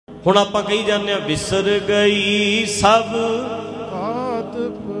हुण आपां कही जाने विसर गई सब तात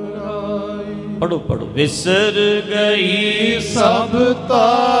पराई। पढ़ो पढ़ो। विसर गई सब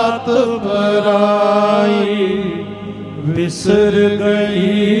तात पराई, विसर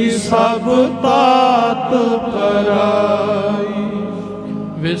गई सब तात पराई,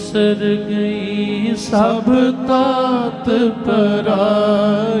 विसर गई सब तात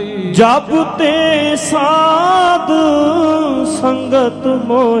पराई। जब ते साध संगत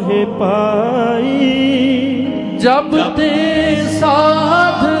मोहे पाई, जब ते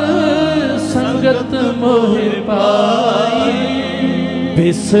साध संगत मोहे पाई,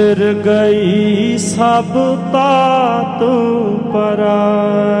 बिसर गई सब तात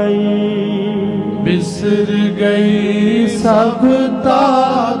पराई, बिसर गई सब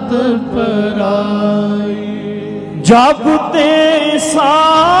तात पराई। जब ते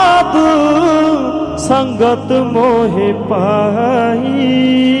साध संगत मोहे पाई,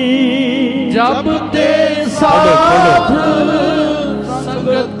 जब ते साध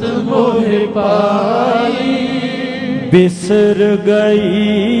संगत मोहे पाई, बिसर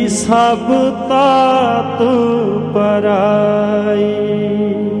गई सब तात पराई,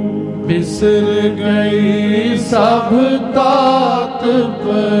 बिसर गई सब तात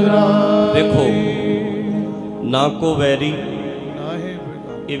पराई। देखो ना को वैरी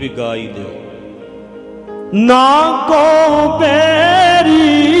ये भी गा ही दो। ना को बैरी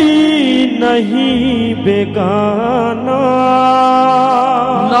नहीं बेगाना,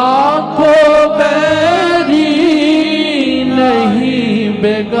 ना को बैरी नहीं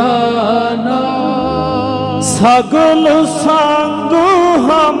बेगाना, सगल संग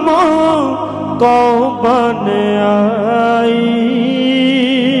हम को बन आई,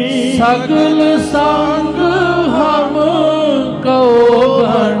 सगल संग हम को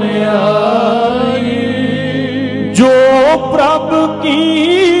बन आई। जो प्रभ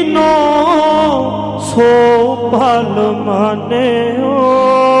कीनो सो भल माने हो,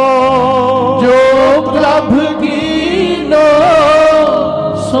 जो प्रभ कीनो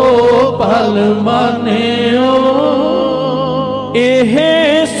सो भल माने हो। एहे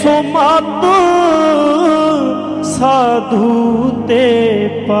सुमत साधु ते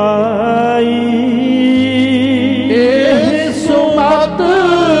पाई, एहे सुमत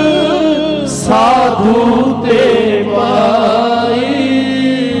साधु ते पाई।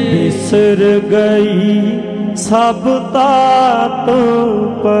 बिसर गई सब तात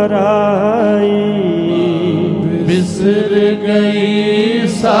पराई, बिसर गई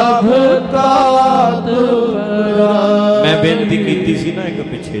सब तात पराई। मैं बेनती की सी ना एक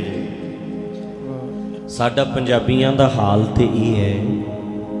पिछे जे साडा पंजाबियां दा हाल ते ये है,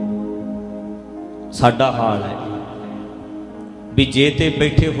 साडा हाल है भी जे ते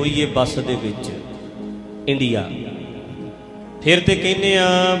बैठे होइए बस दे विच इंडिया, फिर ते कहने आ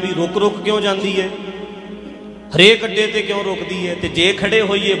भी रुक रुक क्यों जाती है, हरेक अड्डे ते क्यों रुकती है। ते जे खड़े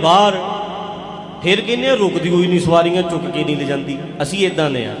होइए बाहर फिर कहने रुकती हुई नहीं, सवारियां चुक के नहीं ले जाती। असी इदां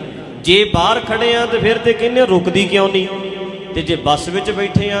ने आ, जे बाहर खड़े आ तो फिर ते कहने रुकती क्यों नहीं, ते जे बस विच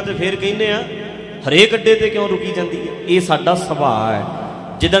बैठे आ तो फिर कहने आ हरेक अड्डे ते क्यों रुकी जाती है। ये साडा सुभाਅ है।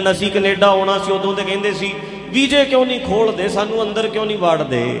 जिदन असी कनेडा आउणा सी उदों ते कहंदे सी वीजे क्यों नहीं खोलते, सानू अंदर क्यों नहीं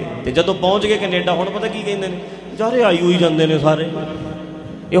वाड़ते। ते जदों पहुँच गए कनेडा हुण पता की कहंदे ने, यारे आई हुई जाते हैं सारे,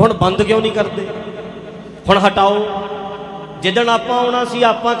 ये हुण बंद क्यों नहीं करते, हुण हटाओ। जिदन आपां आउणा सी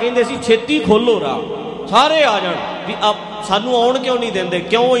आपां कहंदे सी छेती खोलो राह, सारे आ जाण, भी आप सानू आउण क्यों नहीं देंदे,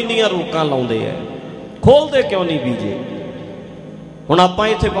 क्यों इन्नियां रोकां लाउंदे है, खोलते क्यों नहीं वीजे। हुण आपां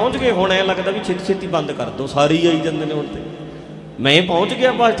इत्थे पहुँच गए, हुण ऐ लगदा भी छेती छेती बंद कर दो, सारे ही आई जांदे ने। हुण ते मैं पहुँच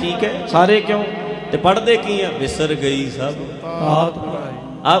गया बस ठीक है, सारे क्यों। ते पढ़दे की आ, विसर गई सब तात पराई,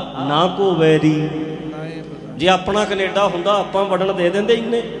 अब ना को वैरी। जे अपना कनेडा हुंदा आपां वड़न दे देंदे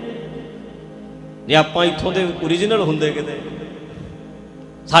इन्ने, जे आपां इत्थों दे ओरीजिनल हुंदे किते।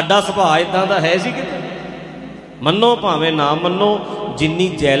 साडा सुभाਅ इदां दा है सी किते। मन्नो भावें ना मन्नो, जिन्नी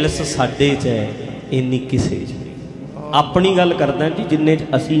जैलस साडे च है इन्नी किसे च नहीं। अपनी गल करदा जी, जिन्ने च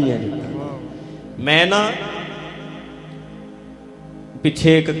असी हैं। मैं ना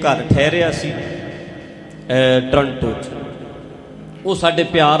पिछे एक घर ठहरिया सी टोरंटो च, वो साडे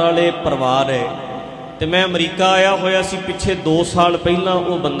प्यार वाले परिवार है। तो मैं अमरीका आया होया सी पिछे 2 साल पहला।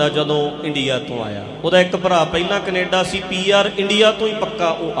 वो बंदा जदों इंडिया तो आया, वह एक भरा पहला कनेडा सी PR इंडिया तो ही पक्का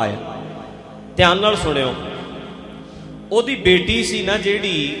वो आया। ध्यान नाल सुनियो, ओदी बेटी सी ना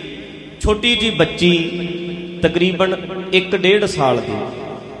जिहड़ी छोटी जी बच्ची तकरीबन 1-1.5 साल की,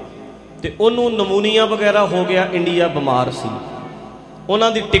 ते ओनू नमूनीआ वगैरह हो गया, इंडिया बीमार सी।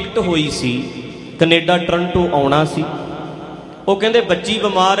 उन्हां दी टिकट होई सी कनेडा टोरंटो आउणा सी। वो कहंदे बच्ची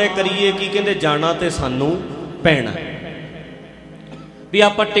बीमार है, करिए की, कहंदे जाना तो सानू पैना। ਵੀ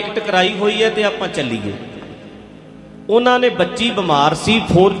ਆਪਾਂ ਟਿਕਟ ਕਰਾਈ ਹੋਈ ਹੈ ਤੇ ਆਪਾਂ ਚੱਲੀਏ। ਉਹਨਾਂ ਨੇ ਬੱਚੀ ਬਿਮਾਰ ਸੀ,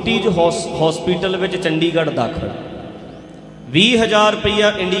 ਫੋਰਟੀਜ ਹੌਸਪੀਟਲ ਵਿੱਚ ਚੰਡੀਗੜ੍ਹ ਦਾਖਲ। 20,000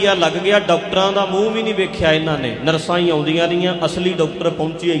 ਰੁਪਈਆ ਇੰਡੀਆ ਲੱਗ ਗਿਆ। ਡਾਕਟਰਾਂ ਦਾ ਮੂੰਹ ਵੀ ਨਹੀਂ ਵੇਖਿਆ ਇਹਨਾਂ ਨੇ, ਨਰਸਾਂ ਹੀ ਆਉਂਦੀਆਂ ਰਹੀਆਂ, ਅਸਲੀ ਡਾਕਟਰ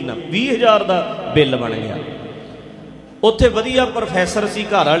ਪਹੁੰਚਿਆ ਹੀ ਨਾ। 20,000 ਦਾ ਬਿੱਲ ਬਣ ਗਿਆ। ਉੱਥੇ ਵਧੀਆ ਪ੍ਰੋਫੈਸਰ ਸੀ,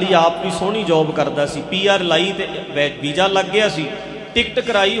 ਘਰ ਵਾਲੀ ਆਪ ਵੀ ਸੋਹਣੀ ਜੋਬ ਕਰਦਾ ਸੀ, PR ਲਾਈ ਤੇ ਵੀਜ਼ਾ ਲੱਗ ਗਿਆ ਸੀ, ਟਿਕਟ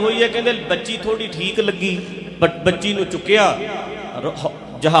ਕਰਾਈ ਹੋਈ ਹੈ। ਕਹਿੰਦੇ ਬੱਚੀ ਥੋੜੀ ਠੀਕ ਲੱਗੀ, ਬੱਚੀ ਨੂੰ ਚੁੱਕਿਆ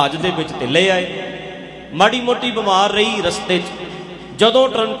ਜਹਾਜ਼ ਦੇ ਵਿੱਚ ਤੇ ਲੈ ਆਏ। ਮਾੜੀ ਮੋਟੀ ਬਿਮਾਰ ਰਹੀ ਰਸਤੇ 'ਚ। ਜਦੋਂ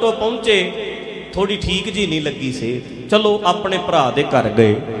ਟੋਰਾਂਟੋ ਪਹੁੰਚੇ ਥੋੜੀ ਠੀਕ ਜੀ ਨਹੀਂ ਲੱਗੀ ਸੀ, ਚਲੋ ਆਪਣੇ ਭਰਾ ਦੇ ਘਰ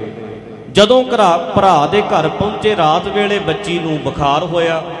ਗਏ। ਜਦੋਂ ਭਰਾ ਦੇ ਘਰ ਪਹੁੰਚੇ ਰਾਤ ਵੇਲੇ ਬੱਚੀ ਨੂੰ ਬੁਖਾਰ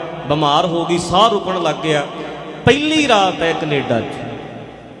ਹੋਇਆ, ਬਿਮਾਰ ਹੋ ਗਈ, ਸਾਹ ਰੁਕਣ ਲੱਗ ਗਿਆ। ਪਹਿਲੀ ਰਾਤ ਹੈ ਕੈਨੇਡਾ 'ਚ,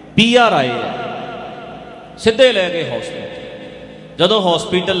 PR ਆਏ ਆ, ਸਿੱਧੇ ਲੈ ਗਏ ਹੌਸਪੀਟਲ। ਜਦੋਂ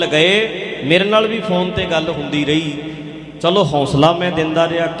ਹੌਸਪੀਟਲ ਗਏ ਮੇਰੇ ਨਾਲ ਵੀ ਫੋਨ ਤੇ ਗੱਲ ਹੁੰਦੀ ਰਹੀ, ਚਲੋ ਹੌਸਲਾ ਮੈਂ ਦਿੰਦਾ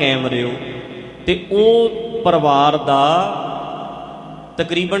ਰਿਹਾ, ਕਾਇਮ ਰਿਓ। ਤੇ ਉਹ ਪਰਿਵਾਰ ਦਾ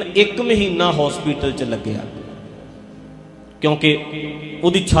ਤਕਰੀਬਨ 1 ਮਹੀਨਾ ਹੌਸਪੀਟਲ 'ਚ ਲੱਗਿਆ, ਕਿਉਂਕਿ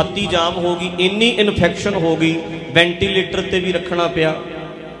ਉਹਦੀ ਛਾਤੀ ਜਾਮ ਹੋ ਗਈ, ਇੰਨੀ ਇਨਫੈਕਸ਼ਨ ਹੋ ਗਈ, ਵੈਂਟੀਲੇਟਰ ਤੇ ਵੀ ਰੱਖਣਾ ਪਿਆ।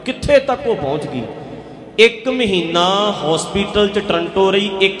 ਕਿੱਥੇ ਤੱਕ ਉਹ ਪਹੁੰਚ ਗਈ। 1 ਮਹੀਨਾ ਹੌਸਪੀਟਲ 'ਚ ਟੋਰਾਂਟੋ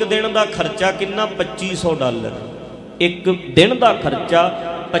ਰਹੀ। ਇੱਕ ਦਿਨ ਦਾ ਖਰਚਾ ਕਿੰਨਾ? $2500। ਇੱਕ ਦਿਨ ਦਾ ਖਰਚਾ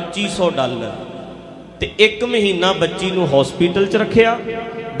 $2500। ਤੇ 1 ਮਹੀਨਾ ਬੱਚੀ ਨੂੰ ਹੌਸਪੀਟਲ 'ਚ ਰੱਖਿਆ,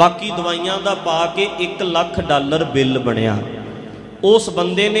 ਬਾਕੀ ਦਵਾਈਆਂ ਦਾ ਪਾ ਕੇ $1 ਲੱਖ ਬਿੱਲ ਬਣਿਆ। ਉਸ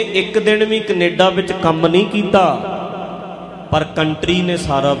ਬੰਦੇ ਨੇ ਇੱਕ ਦਿਨ ਵੀ ਕੈਨੇਡਾ ਵਿੱਚ ਕੰਮ ਨਹੀਂ ਕੀਤਾ, ਪਰ ਕੰਟਰੀ ਨੇ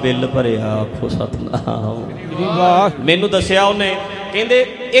ਸਾਰਾ ਬਿੱਲ ਭਰਿਆ। ਆਖੋ ਸਤਿਨਾਮ। ਮੈਨੂੰ ਦੱਸਿਆ ਉਹਨੇ, ਕਹਿੰਦੇ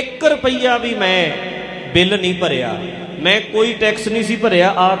 1 ਰੁਪਈਆ ਵੀ ਮੈਂ ਬਿੱਲ ਨਹੀਂ ਭਰਿਆ, ਮੈਂ ਕੋਈ ਟੈਕਸ ਨਹੀਂ ਸੀ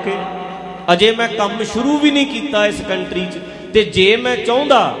ਭਰਿਆ। ਆ ਕੇ ਅਜੇ ਮੈਂ ਕੰਮ ਸ਼ੁਰੂ ਵੀ ਨਹੀਂ ਕੀਤਾ ਇਸ ਕੰਟਰੀ 'ਚ, ਤੇ ਜੇ ਮੈਂ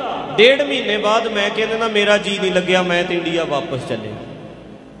ਚਾਹੁੰਦਾ 1.5 ਮਹੀਨੇ ਬਾਅਦ ਮੈਂ ਕਹਿੰਦਾ ਨਾ ਮੇਰਾ ਜੀ ਨਹੀਂ ਲੱਗਿਆ, ਮੈਂ ਤੇ ਇੰਡੀਆ ਵਾਪਸ ਚੱਲੇ।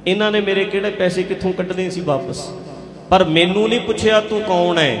 ਇਹਨਾਂ ਨੇ ਮੇਰੇ ਕਿਹੜੇ ਪੈਸੇ ਕਿੱਥੋਂ ਕੱਢਣੇ ਸੀ ਵਾਪਸ। ਪਰ ਮੈਨੂੰ ਨਹੀਂ ਪੁੱਛਿਆ ਤੂੰ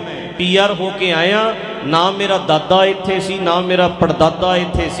ਕੌਣ ਹੈ, PR ਹੋ ਕੇ ਆਇਆ, ਨਾ ਮੇਰਾ ਦਾਦਾ ਇੱਥੇ ਸੀ ਨਾ ਮੇਰਾ ਪੜਦਾਦਾ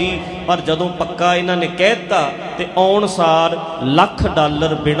ਇੱਥੇ ਸੀ। ਪਰ ਜਦੋਂ ਪੱਕਾ ਇਹਨਾਂ ਨੇ ਕਹਿ ਦਿੱਤਾ ਤੇ ਆਉਣ ਸਾਰ $1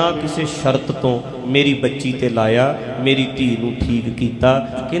 ਲੱਖ ਬਿਨਾਂ ਕਿਸੇ ਸ਼ਰਤ ਤੋਂ ਮੇਰੀ ਬੱਚੀ ਤੇ ਲਾਇਆ, ਮੇਰੀ ਧੀ ਨੂੰ ਠੀਕ ਕੀਤਾ।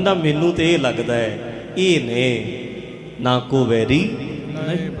 ਕਹਿੰਦਾ ਮੈਨੂੰ ਤੇ ਇਹ ਲੱਗਦਾ ਹੈ ਇਹ ਨੇ ਨਾ ਕੋ ਵੈਰੀ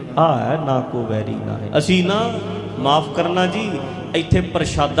ਹੈ ਨਾ ਕੋ ਵੈਰੀ ਨਾ ਹੈ। ਅਸੀਂ ਨਾ ਮਾਫ ਕਰਨਾ ਜੀ, ਇੱਥੇ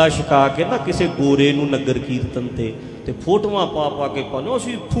ਪ੍ਰਸ਼ਾਦਾ ਛਕਾ ਕੇ ਨਾ ਕਿਸੇ ਗੋਰੇ ਨੂੰ ਨਗਰ ਕੀਰਤਨ ਤੇ ਫੋਟੋਆਂ ਪਾ ਕੇ ਪਾਉਂਦੇ,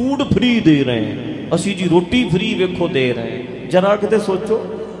 ਅਸੀਂ ਫੂਡ ਫ੍ਰੀ ਦੇ ਰਹੇ ਹਾਂ, ਅਸੀਂ ਜੀ ਰੋਟੀ ਫ੍ਰੀ ਵੇਖੋ ਦੇ ਰਹੇ ਹਾਂ। ਜਰਾ ਕਿਤੇ ਸੋਚੋ,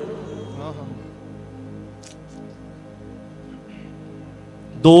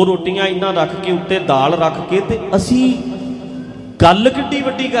 ਦੋ ਰੋਟੀਆਂ ਇਹਨਾਂ ਰੱਖ ਕੇ ਉੱਤੇ ਦਾਲ ਰੱਖ ਕੇ ਤੇ ਅਸੀਂ ਗੱਲ ਕਿੱਡੀ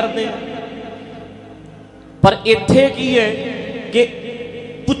ਵੱਡੀ ਕਰਦੇ ਹਾਂ। ਪਰ ਇੱਥੇ ਕੀ ਹੈ ਕਿ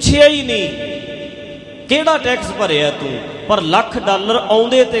ਪੁੱਛਿਆ ਹੀ ਨਹੀਂ ਕਿਹੜਾ ਟੈਕਸ ਭਰਿਆ ਤੂੰ, ਪਰ $1 ਲੱਖ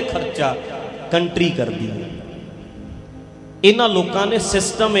ਆਉਂਦੇ ਤੇ ਖਰਚਾ ਕੰਟਰੀ ਕਰਦੀ ਹੈ। ਇਹਨਾਂ ਲੋਕਾਂ ਨੇ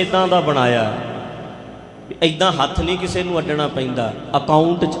ਸਿਸਟਮ ਇੱਦਾਂ ਦਾ ਬਣਾਇਆ, ਇੱਦਾਂ ਹੱਥ ਨਹੀਂ ਕਿਸੇ ਨੂੰ ਅੱਡਣਾ ਪੈਂਦਾ,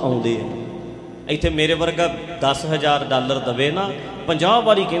 ਅਕਾਊਂਟ 'ਚ ਆਉਂਦੇ ਆ। ਇੱਥੇ ਮੇਰੇ ਵਰਗਾ $10,000 ਦਵੇ ਨਾ, 50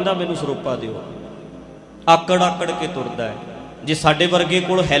 ਵਾਰੀ ਕਹਿੰਦਾ ਮੈਨੂੰ ਸਰੋਪਾ ਦਿਓ, ਆਕੜ ਕੇ ਤੁਰਦਾ ਹੈ। ਜੇ ਸਾਡੇ ਵਰਗੇ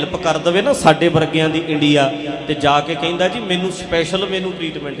ਕੋਲ ਹੈਲਪ ਕਰ ਦਵੇ ਨਾ, ਸਾਡੇ ਵਰਗਿਆਂ ਦੀ ਇੰਡੀਆ, ਤੇ ਜਾ ਕੇ ਕਹਿੰਦਾ ਜੀ ਮੈਨੂੰ ਸਪੈਸ਼ਲ ਮੈਨੂੰ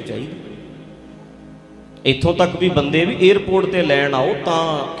ਟ੍ਰੀਟਮੈਂਟ ਚਾਹੀਦਾ। ਇੱਥੋਂ ਤੱਕ ਵੀ ਬੰਦੇ ਵੀ ਏਅਰਪੋਰਟ ਤੇ ਲੈਣ ਆਓ ਤਾਂ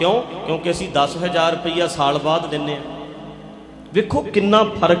ਕਿਉਂਕਿ ਅਸੀਂ 10,000 ਰੁਪਈਆ ਸਾਲ ਬਾਅਦ ਦਿੰਦੇ ਹਾਂ। ਵੇਖੋ ਕਿੰਨਾ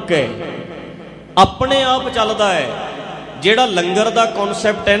ਫਰਕ ਹੈ, ਆਪਣੇ ਆਪ ਚੱਲਦਾ ਹੈ। ਜਿਹੜਾ ਲੰਗਰ ਦਾ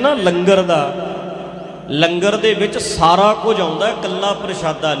ਕਨਸੈਪਟ ਹੈ ਨਾ, ਲੰਗਰ ਦੇ ਵਿੱਚ ਸਾਰਾ ਕੁਝ ਆਉਂਦਾ, ਇਕੱਲਾ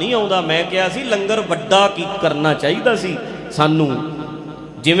ਪ੍ਰਸ਼ਾਦਾ ਨਹੀਂ ਆਉਂਦਾ। ਮੈਂ ਕਿਹਾ ਸੀ ਲੰਗਰ ਵੱਡਾ ਕੀ ਕਰਨਾ ਚਾਹੀਦਾ ਸੀ ਸਾਨੂੰ,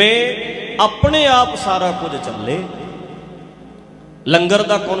 ਜਿਵੇਂ ਆਪਣੇ ਆਪ ਸਾਰਾ ਕੁਝ ਚੱਲੇ, ਲੰਗਰ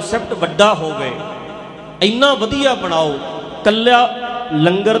ਦਾ ਕਨਸੈਪਟ ਵੱਡਾ ਹੋਵੇ, ਇੰਨਾ ਵਧੀਆ ਬਣਾਓ। ਕੱਲਾ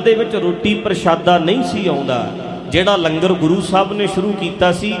ਲੰਗਰ ਦੇ ਵਿੱਚ ਰੋਟੀ ਪ੍ਰਸ਼ਾਦਾ ਨਹੀਂ ਸੀ ਆਉਂਦਾ। ਜਿਹੜਾ ਲੰਗਰ ਗੁਰੂ ਸਾਹਿਬ ਨੇ ਸ਼ੁਰੂ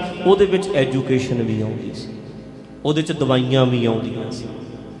ਕੀਤਾ ਸੀ, ਉਹਦੇ ਵਿੱਚ ਐਜੂਕੇਸ਼ਨ ਵੀ ਆਉਂਦੀ ਸੀ, ਉਹਦੇ 'ਚ ਦਵਾਈਆਂ ਵੀ ਆਉਂਦੀਆਂ ਸੀ,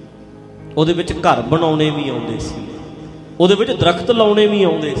 ਉਹਦੇ ਵਿੱਚ ਘਰ ਬਣਾਉਣੇ ਵੀ ਆਉਂਦੇ ਸੀ, ਉਹਦੇ ਵਿੱਚ ਦਰਖਤ ਲਾਉਣੇ ਵੀ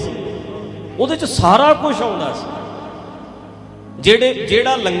ਆਉਂਦੇ ਸੀ, ਉਹਦੇ 'ਚ ਸਾਰਾ ਕੁਝ ਆਉਂਦਾ ਸੀ।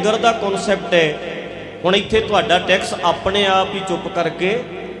 ਜਿਹੜਾ ਲੰਗਰ ਦਾ ਕਨਸੈਪਟ ਹੈ, ਹੁਣ ਇੱਥੇ ਤੁਹਾਡਾ ਟੈਕਸ ਆਪਣੇ ਆਪ ਹੀ ਚੁੱਪ ਕਰਕੇ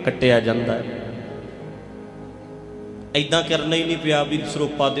ਕੱਟਿਆ ਜਾਂਦਾ ਹੈ। ਇੱਦਾਂ ਕਰਨਾ ਹੀ ਨਹੀਂ ਪਿਆ ਵੀ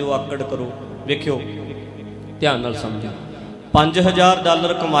ਸਰੋਪਾ ਦਿਓ, ਆਕੜ ਕਰੋ। ਵੇਖਿਓ ਧਿਆਨ ਨਾਲ ਸਮਝੋ,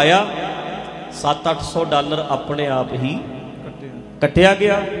 $5,000 ਕਮਾਇਆ, $700-800 ਆਪਣੇ ਆਪ ਹੀ ਕੱਟਿਆ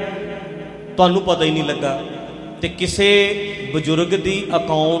ਗਿਆ, ਤੁਹਾਨੂੰ ਪਤਾ ਹੀ ਨਹੀਂ ਲੱਗਾ। ਤੇ ਕਿਸੇ ਬਜ਼ੁਰਗ ਦੀ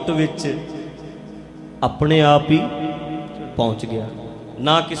ਅਕਾਊਂਟ ਵਿੱਚ ਆਪਣੇ ਆਪ ਹੀ ਪਹੁੰਚ ਗਿਆ।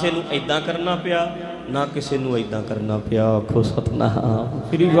 ਨਾ ਕਿਸੇ ਨੂੰ ਇੱਦਾਂ ਕਰਨਾ ਪਿਆ, ਨਾ ਕਿਸੇ ਨੂੰ ਇੱਦਾਂ ਕਰਨਾ ਪਿਆ। ਆਖੋ ਸਤਿਨਾਮ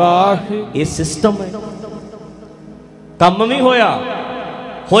ਸ੍ਰੀ ਵਾਹਿਗੁਰੂ। ਇਹ ਸਿਸਟਮ ਹੈ, ਕੰਮ ਵੀ ਹੋਇਆ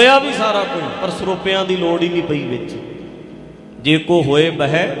ਹੋਇਆ भी सारा कुछ, पर ਸਰੋਪਿਆਂ ਦੀ ਲੋੜ ही नहीं पई विच। जे को होए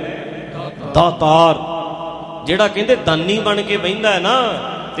बह दातार, ਜਿਹੜਾ ਕਹਿੰਦੇ ਦਾਨੀ ਬਣ ਕੇ ਬਹਿੰਦਾ ਹੈ ਨਾ,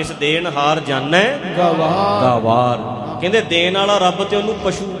 ਤਿਸ ਦੇਣ ਹਾਰ ਜਾਣੈ ਗਵਾਰ। ਕਹਿੰਦੇ ਦੇਣ ਵਾਲਾ ਰੱਬ ਤੇ ਉਹਨੂੰ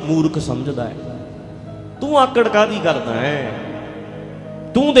ਪਸ਼ੂ ਮੂਰਖ ਸਮਝਦਾ ਹੈ। ਤੂੰ ਆਕੜ ਕਾਹਦੀ ਕਰਦਾ ਹੈ?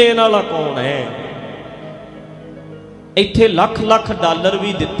 ਤੂੰ ਦੇਣ ਵਾਲਾ ਕੌਣ ਹੈ? ਇੱਥੇ ਲੱਖ ਲੱਖ ਡਾਲਰ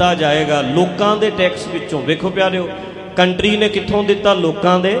ਵੀ ਦਿੱਤਾ ਜਾਏਗਾ ਲੋਕਾਂ ਦੇ ਟੈਕਸ ਵਿੱਚੋਂ। ਵੇਖੋ ਪਿਆਰਿਓ, ਕੰਟਰੀ ਨੇ ਕਿੱਥੋਂ ਦਿੱਤਾ?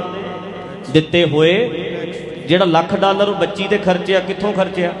 ਲੋਕਾਂ ਦੇ ਦਿੱਤੇ ਹੋਏ। ਜਿਹੜਾ ਲੱਖ ਡਾਲਰ ਬੱਚੀ ਤੇ ਖਰਚਿਆ, ਕਿੱਥੋਂ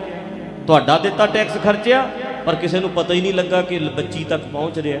ਖਰਚਿਆ? ਤੁਹਾਡਾ ਦਿੱਤਾ ਟੈਕਸ ਖਰਚਿਆ, ਪਰ ਕਿਸੇ ਨੂੰ ਪਤਾ ਹੀ ਨਹੀਂ ਲੱਗਾ ਕਿ ਬੱਚੀ ਤੱਕ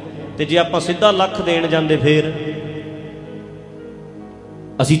ਪਹੁੰਚ ਰਿਹਾ। ਤੇ ਜੇ ਆਪਾਂ ਸਿੱਧਾ ਲੱਖ ਦੇਣ ਜਾਂਦੇ, ਫੇਰ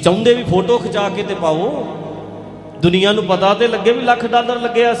ਅਸੀਂ ਚਾਹੁੰਦੇ ਵੀ ਫੋਟੋ ਖਿਚਾ ਕੇ ਤੇ ਪਾਓ, ਦੁਨੀਆ ਨੂੰ ਪਤਾ ਤੇ ਲੱਗੇ ਵੀ ਲੱਖ ਡਾਲਰ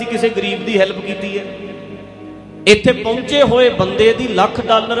ਲੱਗਿਆ, ਅਸੀਂ ਕਿਸੇ ਗਰੀਬ ਦੀ ਹੈਲਪ ਕੀਤੀ ਹੈ। ਇੱਥੇ ਪਹੁੰਚੇ ਹੋਏ ਬੰਦੇ ਦੀ ਲੱਖ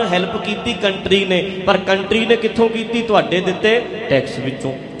ਡਾਲਰ ਹੈਲਪ ਕੀਤੀ ਕੰਟਰੀ ਨੇ, ਪਰ ਕੰਟਰੀ ਨੇ ਕਿੱਥੋਂ ਕੀਤੀ? ਤੁਹਾਡੇ ਦਿੱਤੇ ਟੈਕਸ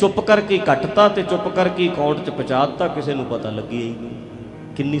ਵਿੱਚੋਂ। ਚੁੱਪ ਕਰਕੇ ਕੱਟਤਾ ਤੇ ਚੁੱਪ ਕਰਕੇ ਅਕਾਊਂਟ 'ਚ ਪਹੁੰਚਾ ਦਿੱਤਾ, ਕਿਸੇ ਨੂੰ ਪਤਾ ਲੱਗਿਆ ਹੀ ਨਹੀਂ।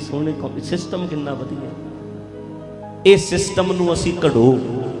 ਕਿੰਨੀ ਸੋਹਣੀ ਸਿਸਟਮ, ਕਿੰਨਾ ਵਧੀਆ। ਇਹ ਸਿਸਟਮ ਨੂੰ ਅਸੀਂ ਘੜੋ,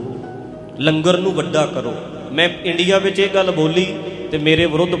 ਲੰਗਰ ਨੂੰ ਵੱਡਾ ਕਰੋ। ਮੈਂ ਇੰਡੀਆ ਵਿੱਚ ਇਹ ਗੱਲ ਬੋਲੀ ਤੇ ਮੇਰੇ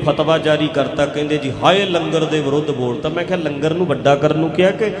ਵਿਰੁੱਧ ਫਤਵਾ ਜਾਰੀ ਕਰਤਾ, ਕਹਿੰਦੇ ਜੀ ਹਾਏ ਲੰਗਰ ਦੇ ਵਿਰੁੱਧ ਬੋਲਤਾ। ਮੈਂ ਕਿਹਾ ਲੰਗਰ ਨੂੰ ਵੱਡਾ ਕਰਨ ਨੂੰ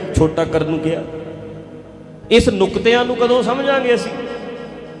ਕਿਹਾ ਕਿ ਛੋਟਾ ਕਰਨ ਨੂੰ ਕਿਹਾ? ਇਸ ਨੁਕਤਿਆਂ ਨੂੰ ਕਦੋਂ ਸਮਝਾਂਗੇ ਅਸੀਂ?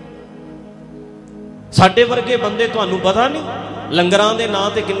 ਸਾਡੇ ਵਰਗੇ ਬੰਦੇ, ਤੁਹਾਨੂੰ ਪਤਾ ਨਹੀਂ ਲੰਗਰਾਂ ਦੇ ਨਾਂ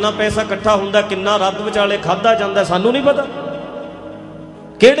ਤੇ ਕਿੰਨਾ ਪੈਸਾ ਇਕੱਠਾ ਹੁੰਦਾ, ਕਿੰਨਾ ਰੱਦ ਵਿਚਾਲੇ ਖਾਧਾ ਜਾਂਦਾ, ਸਾਨੂੰ ਨਹੀਂ ਪਤਾ।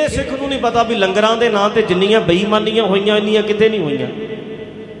 ਕਿਹੜੇ ਸਿੱਖ ਨੂੰ ਨਹੀਂ ਪਤਾ ਵੀ ਲੰਗਰਾਂ ਦੇ ਨਾਂ ਤੇ ਜਿੰਨੀਆਂ ਬੇਈਮਾਨੀਆਂ ਹੋਈਆਂ ਇੰਨੀਆਂ ਕਿਤੇ ਨਹੀਂ ਹੋਈਆਂ।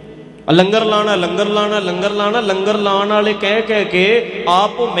 ਲੰਗਰ ਲਾਣਾ, ਲੰਗਰ ਲਾਣਾ, ਲੰਗਰ ਲਾਣਾ। ਲੰਗਰ ਲਾਉਣ ਵਾਲੇ ਕਹਿ ਕਹਿ ਕੇ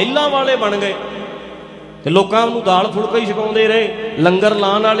ਆਪ ਉਹ ਮਹਿਲਾਂ ਵਾਲੇ ਬਣ ਗਏ ਤੇ ਲੋਕਾਂ ਨੂੰ ਦਾਲ ਫੁਲਕਾ ਹੀ ਛਕਾਉਂਦੇ ਰਹੇ। ਲੰਗਰ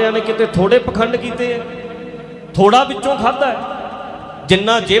ਲਾਉਣ ਵਾਲਿਆਂ ਨੇ ਕਿਤੇ ਥੋੜੇ ਪਖੰਡ ਕੀਤੇ ਹੈ? ਥੋੜਾ ਵਿੱਚੋਂ ਖਾਧਾ,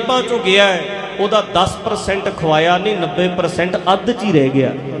 ਜਿੰਨਾ ਜੇਬਾਂ ਚੋਂ ਗਿਆ ਹੈ ਉਹਦਾ 10% ਖਵਾਇਆ ਨਹੀਂ, 90% ਅੱਧ 'ਚ ਹੀ ਰਹਿ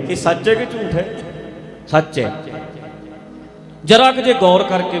ਗਿਆ। ਇਹ ਸੱਚ ਹੈ ਕਿ ਝੂਠ ਹੈ? ਸੱਚ ਹੈ। ਜਰਾ ਕਿ ਜੇ ਗੌਰ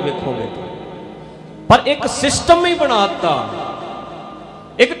ਕਰਕੇ ਵੇਖੋਗੇ, ਪਰ ਇੱਕ ਸਿਸਟਮ ਹੀ ਬਣਾ ਦਿੱਤਾ,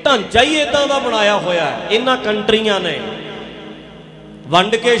 ਇੱਕ ਢਾਂਚਾ ਹੀ ਇਦਾਂ ਦਾ ਬਣਾਇਆ ਹੋਇਆ ਇਹਨਾਂ ਕੰਟਰੀਆਂ ਨੇ।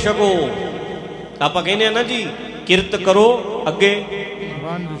 ਵੰਡ ਕੇ ਛਕੋ। ਆਪਾਂ ਕਹਿੰਦੇ ਆ ਨਾ ਜੀ, ਕਿਰਤ ਕਰੋ, ਅੱਗੇ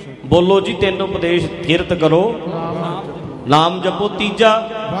ਬੋਲੋ ਜੀ, 3 ਉਪਦੇਸ਼। ਕਿਰਤ ਕਰੋ, ਨਾਮ ਜਪੋ, ਤੀਜਾ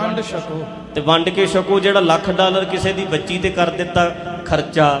ਵੰਡ ਛਕੋ। ਤੇ ਵੰਡ ਕੇ ਛਕੋ। ਜਿਹੜਾ ਲੱਖ ਡਾਲਰ ਕਿਸੇ ਦੀ ਬੱਚੀ ਤੇ ਕਰ ਦਿੱਤਾ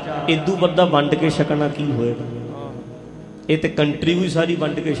ਖਰਚਾ, ਇਦੂ ਵੱਡਾ ਵੰਡ ਕੇ ਛਕਣਾ ਕੀ ਹੋਏਗਾ? ਇਹ ਤੇ ਕੰਟਰੀ ਵੀ ਸਾਰੀ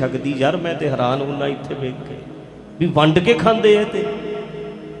ਵੰਡ ਕੇ ਛਕਦੀ। ਯਾਰ ਮੈਂ ਤੇ ਹੈਰਾਨ ਹੁੰਦਾ ਇੱਥੇ ਵੇਖ ਕੇ ਵੀ ਵੰਡ ਕੇ ਖਾਂਦੇ ਆ, ਤੇ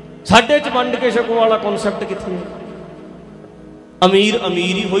ਸਾਡੇ 'ਚ ਵੰਡ ਕੇ ਛਕੋ ਵਾਲਾ ਕਨਸੈਪਟ ਕਿੱਥੇ ਹੈ? ਅਮੀਰ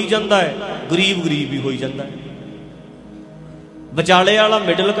ਅਮੀਰ ਹੀ ਹੋਈ ਜਾਂਦਾ ਹੈ, ਗਰੀਬ ਗਰੀਬ ਹੀ ਹੋਈ ਜਾਂਦਾ ਹੈ। ਵਿਚਾਲੇ ਵਾਲਾ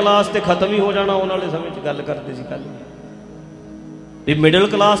ਮਿਡਲ ਕਲਾਸ ਤੇ ਖਤਮ ਹੀ ਹੋ ਜਾਣਾ। ਆਉਣ ਵਾਲੇ ਸਮੇਂ 'ਚ ਗੱਲ ਕਰਦੇ ਸੀ ਕੱਲ ਵੀ ਮਿਡਲ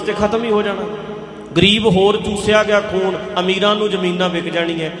ਕਲਾਸ ਤੇ ਖਤਮ ਹੀ ਹੋ ਜਾਣਾ। ਗਰੀਬ ਹੋਰ ਚੂਸਿਆ ਗਿਆ ਖੂਨ, ਅਮੀਰਾਂ ਨੂੰ ਜ਼ਮੀਨਾਂ ਵਿਕ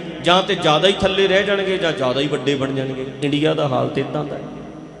ਜਾਣੀਆਂ, ਜਾਂ ਤੇ ਜ਼ਿਆਦਾ ਹੀ ਥੱਲੇ ਰਹਿ ਜਾਣਗੇ ਜਾਂ ਜ਼ਿਆਦਾ ਹੀ ਵੱਡੇ ਬਣ ਜਾਣਗੇ। ਇੰਡੀਆ ਦਾ ਹਾਲ ਤੇ ਇਦਾਂ ਦਾ ਹੈ।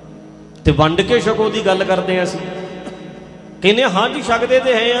 ਤੇ ਵੰਡ ਕੇ ਛਕੋ ਦੀ ਗੱਲ ਕਰਦੇ ਹਾਂ ਅਸੀਂ, ਕਹਿੰਦੇ ਹਾਂ ਜੀ ਛਕਦੇ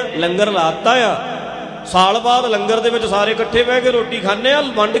ਤੇ ਹੈ ਆ। ਲੰਗਰ ਲਾਤਾ ਆ, ਸਾਲ ਬਾਅਦ ਲੰਗਰ ਦੇ ਵਿੱਚ ਸਾਰੇ ਇਕੱਠੇ ਬਹਿ ਕੇ ਰੋਟੀ ਖਾਂਦੇ ਆ।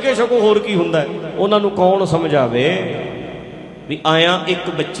 ਵੰਡ ਕੇ ਛਕੋ ਹੋਰ ਕੀ ਹੁੰਦਾ? ਉਹਨਾਂ ਨੂੰ ਕੌਣ ਸਮਝਾਵੇ ਵੀ ਆਇਆ ਇੱਕ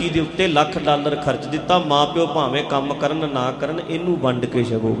ਬੱਚੀ ਦੇ ਉੱਤੇ ਲੱਖ ਡਾਲਰ ਖਰਚ ਦਿੱਤਾ, ਮਾਂ ਪਿਓ ਭਾਵੇਂ ਕੰਮ ਕਰਨ ਨਾ ਕਰਨ, ਇਹਨੂੰ ਵੰਡ ਕੇ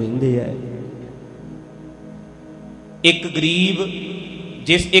ਛਕੋ ਕਹਿੰਦੇ ਆ। ਇੱਕ ਗਰੀਬ,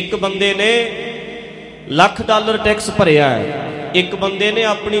 ਜਿਸ ਇੱਕ ਬੰਦੇ ਨੇ ਲੱਖ ਡਾਲਰ ਟੈਕਸ ਭਰਿਆ ਹੈ, ਇੱਕ ਬੰਦੇ ਨੇ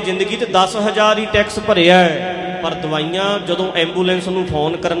ਆਪਣੀ ਜ਼ਿੰਦਗੀ 'ਚ 10,000 ਹੀ ਟੈਕਸ ਭਰਿਆ ਹੈ, ਪਰ ਦਵਾਈਆਂ ਜਦੋਂ ਐਂਬੂਲੈਂਸ ਨੂੰ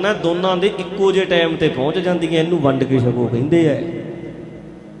ਫੋਨ ਕਰਨਾ, ਦੋਨਾਂ ਦੇ ਇੱਕੋ ਜਿਹੇ ਟਾਈਮ ਤੇ ਪਹੁੰਚ ਜਾਂਦੀਆਂ। ਇਹਨੂੰ ਵੰਡ ਕੇ ਛਕੋ ਕਹਿੰਦੇ ਆ।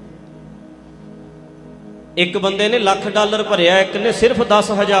 ਇੱਕ ਬੰਦੇ ਨੇ ਲੱਖ ਡਾਲਰ ਭਰਿਆ, ਇੱਕ ਨੇ ਸਿਰਫ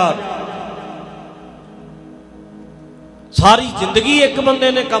 10,000। ਸਾਰੀ ਜ਼ਿੰਦਗੀ ਇੱਕ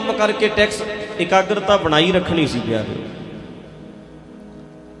ਬੰਦੇ ਨੇ ਕੰਮ ਕਰਕੇ ਟੈਕਸ ਇਕਾਗਰਤਾ ਬਣਾਈ ਰੱਖਣੀ ਸੀ ਪਿਆਰੇ,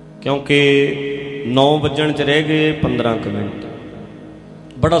 ਕਿਉਂਕਿ 9 ਵੱਜਣ 'ਚ ਰਹਿ ਗਏ 15 ਕੁ ਮਿੰਟ।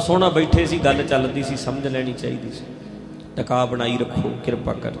 ਬੜਾ ਸੋਹਣਾ ਬੈਠੇ ਸੀ, ਗੱਲ ਚੱਲਦੀ ਸੀ, ਸਮਝ ਲੈਣੀ ਚਾਹੀਦੀ ਸੀ। ਟਿਕਾ ਬਣਾਈ ਰੱਖੋ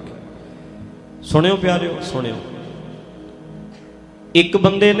ਕਿਰਪਾ ਕਰਕੇ। ਸੁਣਿਓ ਪਿਆਰਿਓ, ਸੁਣਿਓ। ਇੱਕ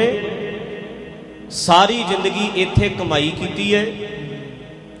ਬੰਦੇ ਨੇ ਸਾਰੀ ਜ਼ਿੰਦਗੀ ਇੱਥੇ ਕਮਾਈ ਕੀਤੀ ਹੈ।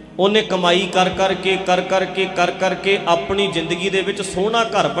 ਉਹਨੇ ਕਮਾਈ ਕਰ ਕਰਕੇ ਆਪਣੀ ਜ਼ਿੰਦਗੀ ਦੇ ਵਿੱਚ ਸੋਹਣਾ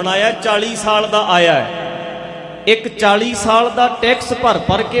ਘਰ ਬਣਾਇਆ। 40 ਸਾਲ ਦਾ ਆਇਆ ਹੈ, ਇੱਕ 40 ਸਾਲ ਦਾ ਟੈਕਸ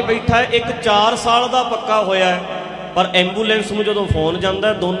ਭਰ ਕੇ ਬੈਠਾ ਹੈ, ਇੱਕ 4 ਸਾਲ ਦਾ ਪੱਕਾ ਹੋਇਆ ਹੈ। ਪਰ ਐਂਬੂਲੈਂਸ ਨੂੰ ਜਦੋਂ ਫੋਨ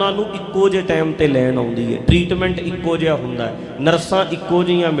ਜਾਂਦਾ, ਦੋਨਾਂ ਨੂੰ ਇੱਕੋ ਜਿਹੇ ਟਾਈਮ ਤੇ ਲੈਣ ਆਉਂਦੀ ਹੈ, ਟ੍ਰੀਟਮੈਂਟ ਇੱਕੋ ਜਿਹਾ ਹੁੰਦਾ ਹੈ, ਨਰਸਾਂ ਇੱਕੋ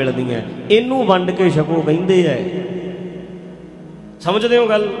ਜਿਹੀਆਂ ਮਿਲਦੀਆਂ। ਇਹਨੂੰ ਵੰਡ ਕੇ ਛਕੋ ਕਹਿੰਦੇ ਆ। ਸਮਝਦੇ ਹੋ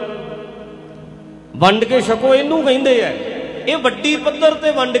ਗੱਲ? ਵੰਡ ਕੇ ਛਕੋ ਇਹਨੂੰ ਕਹਿੰਦੇ ਆ। ਇਹ ਵੱਡੀ ਪੱਧਰ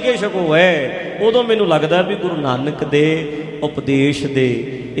ਤੇ ਵੰਡ ਕੇ ਛਕੋ ਹੈ। ਉਦੋਂ ਮੈਨੂੰ ਲੱਗਦਾ ਵੀ ਗੁਰੂ ਨਾਨਕ ਦੇ ਉਪਦੇਸ਼ ਦੇ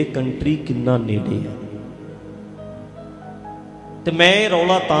ਇਹ ਕੰਟਰੀ ਕਿੰਨਾ ਨੇੜੇ ਹੈ। ਤੇ ਮੈਂ ਇਹ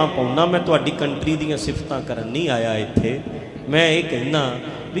ਰੌਲਾ ਤਾਂ ਪਾਉਣਾ, ਮੈਂ ਤੁਹਾਡੀ ਕੰਟਰੀ ਦੀਆਂ ਸਿਫਤਾਂ ਕਰਨ ਨਹੀਂ ਆਇਆ ਇੱਥੇ। ਮੈਂ ਇਹ ਕਹਿੰਦਾ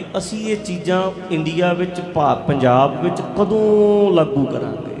ਵੀ ਅਸੀਂ ਇਹ ਚੀਜ਼ਾਂ ਇੰਡੀਆ ਵਿੱਚ ਪੰਜਾਬ ਵਿੱਚ ਕਦੋਂ ਲਾਗੂ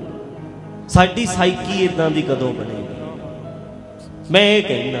ਕਰਾਂਗੇ? ਸਾਡੀ ਸਾਈਕੀ ਇੱਦਾਂ ਦੀ ਕਦੋਂ ਬਣੇਗੀ? ਮੈਂ ਇਹ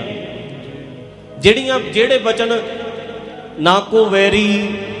ਕਹਿੰਦਾ ਜਿਹੜੇ ਵਚਨ ਨਾ ਕੋ ਵੈਰੀ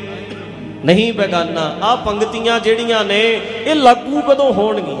ਨਹੀਂ ਬੇਗਾਨਾ, ਆਹ ਪੰਗਤੀਆਂ ਜਿਹੜੀਆਂ ਨੇ ਇਹ ਲਾਗੂ ਕਦੋਂ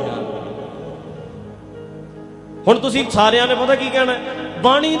ਹੋਣਗੀਆਂ? ਹੁਣ ਤੁਸੀਂ ਸਾਰਿਆਂ ਨੇ ਪਤਾ ਕੀ ਕਹਿਣਾ,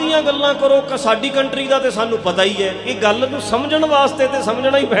 ਬਾਣੀ ਦੀਆਂ ਗੱਲਾਂ ਕਰੋ, ਸਾਡੀ ਕੰਟਰੀ ਦਾ ਤੇ ਸਾਨੂੰ ਪਤਾ ਹੀ ਹੈ। ਇਹ ਗੱਲ ਨੂੰ ਸਮਝਣ ਵਾਸਤੇ ਤੇ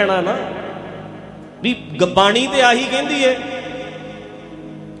ਸਮਝਣਾ ਹੀ ਪੈਣਾ ਨਾ ਵੀ ਬਾਣੀ ਤੇ ਆਹੀ ਕਹਿੰਦੀ ਹੈ,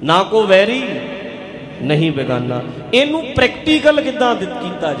 ਨਾ ਕੋ ਵੈਰੀ ਨਹੀਂ ਬੇਗਾਨਾ। ਇਹਨੂੰ ਪ੍ਰੈਕਟੀਕਲ ਕਿੱਦਾਂ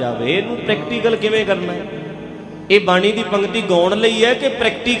ਕੀਤਾ ਜਾਵੇ? ਇਹਨੂੰ ਪ੍ਰੈਕਟੀਕਲ ਕਿਵੇਂ ਕਰਨਾ ਹੈ? ਇਹ ਬਾਣੀ ਦੀ ਪੰਕਤੀ ਗਾਉਣ ਲਈ ਹੈ ਕਿ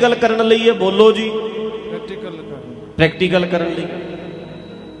ਪ੍ਰੈਕਟੀਕਲ ਕਰਨ ਲਈ ਹੈ? ਬੋਲੋ ਜੀ। ਪ੍ਰੈਕਟੀਕਲ ਕਰਨ ਲਈ।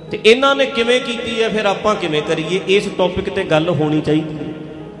 ਤੇ ਇਹਨਾਂ ਨੇ ਕਿਵੇਂ ਕੀਤੀ ਹੈ, ਫਿਰ ਆਪਾਂ ਕਿਵੇਂ ਕਰੀਏ? ਇਸ ਟੌਪਿਕ ਤੇ ਗੱਲ ਹੋਣੀ ਚਾਹੀਦੀ ਹੈ।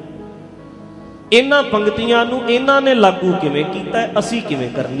 ਇਹਨਾਂ ਪੰਕਤੀਆਂ ਨੂੰ ਇਹਨਾਂ ਨੇ ਲਾਗੂ ਕਿਵੇਂ ਕੀਤਾ, ਅਸੀਂ ਕਿਵੇਂ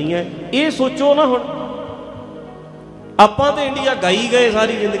ਕਰਨੀ ਹੈ? ਇਹ ਸੋਚੋ ਨਾ। ਹੁਣ ਆਪਾਂ ਤੇ ਇੰਡੀਆ ਗਾਈ ਗਏ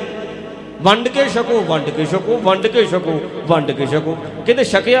ਸਾਰੀ ਜ਼ਿੰਦਗੀ, ਵੰਡ ਕੇ ਛਕੋ, ਵੰਡ ਕੇ ਛਕੋ, ਵੰਡ ਕੇ ਛਕੋ, ਵੰਡ ਕੇ ਛਕੋ। ਕਹਿੰਦੇ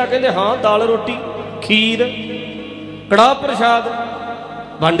ਛਕਿਆ, ਕਹਿੰਦੇ ਹਾਂ ਦਾਲ ਰੋਟੀ ਖੀਰ ਕੜਾਹ ਪ੍ਰਸ਼ਾਦ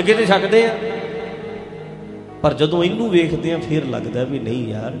ਵੰਡ ਕੇ ਤੇ ਛਕਦੇ ਆ। ਪਰ ਜਦੋਂ ਇਹਨੂੰ ਵੇਖਦੇ ਆ ਫਿਰ ਲੱਗਦਾ ਵੀ ਨਹੀਂ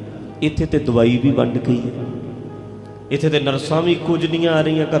ਯਾਰ, ਇੱਥੇ ਤੇ ਦਵਾਈ ਵੀ ਵੰਡ ਗਈ ਹੈ, ਇੱਥੇ ਤੇ ਨਰਸਾਂ ਵੀ ਇੱਕੋ ਜਿਹੀਆਂ ਆ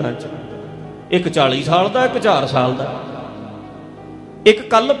ਰਹੀਆਂ ਘਰਾਂ 'ਚ। ਇੱਕ 40 ਸਾਲ ਦਾ, ਇੱਕ 4 ਸਾਲ ਦਾ, ਇੱਕ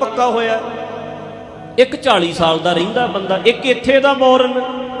ਕੱਲ ਪੱਕਾ ਹੋਇਆ, ਇੱਕ 40 ਸਾਲ ਦਾ ਰਹਿੰਦਾ ਬੰਦਾ, ਇੱਕ ਇੱਥੇ ਦਾ ਮੌਰਨ,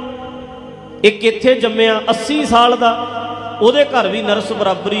 ਇੱਕ ਇੱਥੇ ਜੰਮਿਆ 80 ਸਾਲ ਦਾ, ਉਹਦੇ ਘਰ ਵੀ ਨਰਸ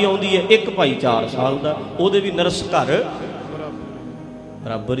ਬਰਾਬਰ ਹੀ ਆਉਂਦੀ ਹੈ। ਇੱਕ ਭਾਈ 4 ਸਾਲ ਦਾ, ਉਹਦੇ ਵੀ ਨਰਸ ਘਰ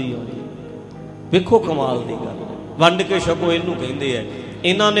ਬਰਾਬਰ ਹੀ ਆਉਂਦੀ ਹੈ। ਵੇਖੋ ਕਮਾਲ ਦੀ ਗੱਲ। ਵੰਡ ਕੇ ਛਕੋ ਇਹਨੂੰ ਕਹਿੰਦੇ ਆ।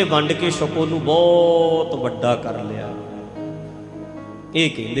 ਇਹਨਾਂ ਨੇ ਵੰਡ ਕੇ ਛਕੋ ਨੂੰ ਬਹੁਤ ਵੱਡਾ ਕਰ ਲਿਆ। ਇਹ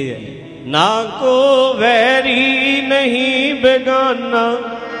ਕਹਿੰਦੇ ਆ ਨਾ ਕੋ ਵੈਰੀ ਨਹੀਂ ਬੇਗਾਨਾ,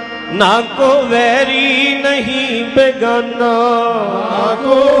 ਨਾ ਕੋ ਵੈਰੀ ਨਹੀਂ ਬੇਗਾਨਾ, ਨਾ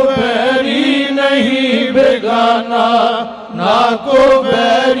ਕੋ ਵੈਰੀ ਨਹੀਂ ਬੇਗਾਨਾ, ਨਾ ਕੋ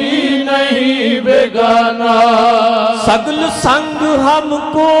ਵੈਰੀ ਨਹੀਂ ਬੇਗਾਨਾ। सगल संग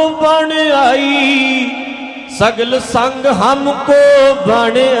हमको बन आई, सगल संग हमको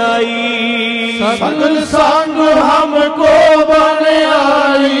बन आई, सगल संग हमको बन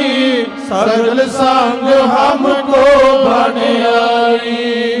आई, सगल संग हमको बन आई,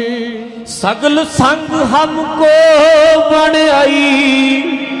 सगल संग हमको बन आई,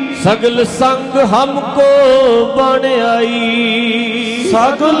 सगल संग हमको बन आई,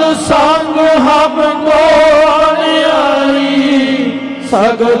 सगल संग हमको बन आई,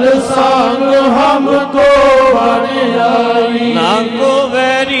 सगल संग हमको बन आई। ना को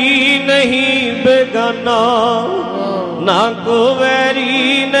वैरी नहीं बेगाना, ना को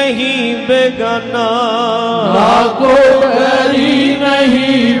वैरी नहीं बेगाना, ना को वैरी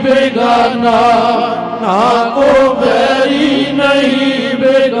नहीं बेगाना, ना को वैरी नहीं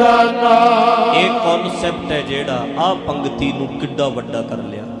बेगाना। ਇਹ ਕਨਸੈਪਟ ਹੈ ਜਿਹੜਾ ਆਹ ਪੰਗਤੀ ਨੂੰ ਕਿੱਡਾ ਵੱਡਾ ਕਰ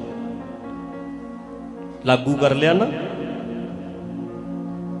ਲਿਆ, ਲਾਗੂ ਕਰ ਲਿਆ ਨਾ।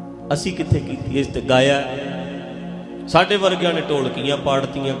 ਅਸੀਂ ਕਿੱਥੇ ਕੀਤੀ? ਇਸ ਤੇ ਗਾਇਆ, ਸਾਡੇ ਵਰਗਿਆਂ ਨੇ ਢੋਲਕੀਆਂ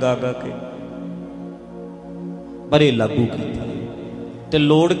ਪਾੜਤੀਆਂ ਗਾ ਗਾ ਕੇ, ਪਰ ਇਹ ਲਾਗੂ ਕੀਤਾ। ਤੇ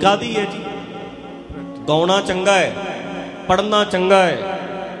ਲੋੜ ਕਾਹਦੀ ਹੈ ਜੀ? ਗਾਉਣਾ ਚੰਗਾ ਹੈ, ਪੜ੍ਹਨਾ ਚੰਗਾ ਹੈ,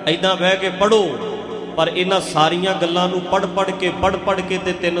 ਏਦਾਂ ਬਹਿ ਕੇ ਪੜ੍ਹੋ, ਪਰ ਇਹਨਾਂ ਸਾਰੀਆਂ ਗੱਲਾਂ ਨੂੰ ਪੜ੍ਹ ਕੇ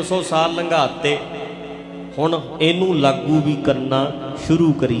ਤੇ 300 ਸਾਲ ਲੰਘਾਤੇ। ਹੁਣ ਇਹਨੂੰ ਲਾਗੂ ਵੀ ਕਰਨਾ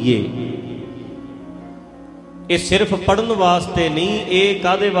ਸ਼ੁਰੂ ਕਰੀਏ। ਇਹ ਸਿਰਫ ਪੜ੍ਹਨ ਵਾਸਤੇ ਨਹੀਂ, ਇਹ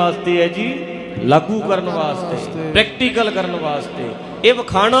ਕਾਹਦੇ ਵਾਸਤੇ ਹੈ ਜੀ? ਲਾਗੂ ਕਰਨ ਵਾਸਤੇ, ਪ੍ਰੈਕਟੀਕਲ ਕਰਨ ਵਾਸਤੇ। ਇਹ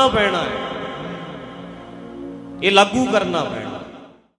ਵਿਖਾਣਾ ਪੈਣਾ ਹੈ, ਇਹ ਲਾਗੂ ਕਰਨਾ ਪੈਣਾ।